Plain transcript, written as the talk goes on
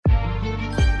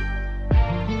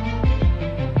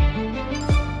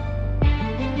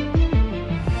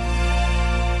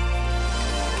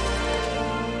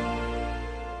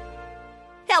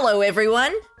Hello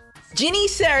everyone, Ginny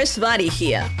Sarasvati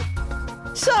here.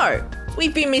 So,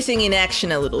 we've been missing in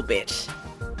action a little bit.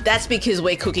 That's because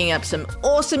we're cooking up some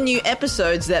awesome new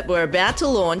episodes that we're about to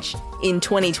launch in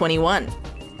 2021.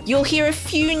 You'll hear a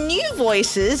few new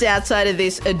voices outside of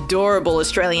this adorable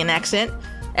Australian accent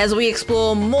as we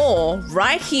explore more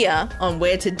right here on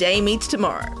Where Today Meets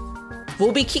Tomorrow.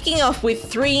 We'll be kicking off with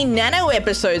 3 nano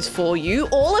episodes for you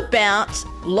all about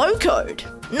low code.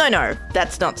 No,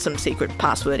 that's not some secret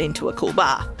password into a cool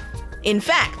bar. In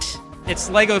fact, it's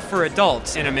Lego for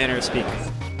adults, in a manner of speaking.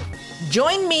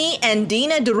 Join me and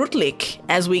Dina Durutlik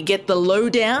as we get the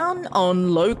lowdown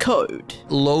on low code.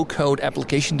 Low code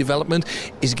application development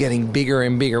is getting bigger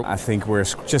and bigger. I think we're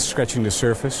just scratching the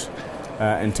surface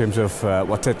in terms of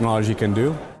what technology can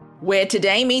do. Where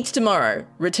Today Meets Tomorrow,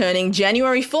 returning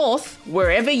January 4th,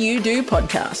 wherever you do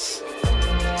podcasts.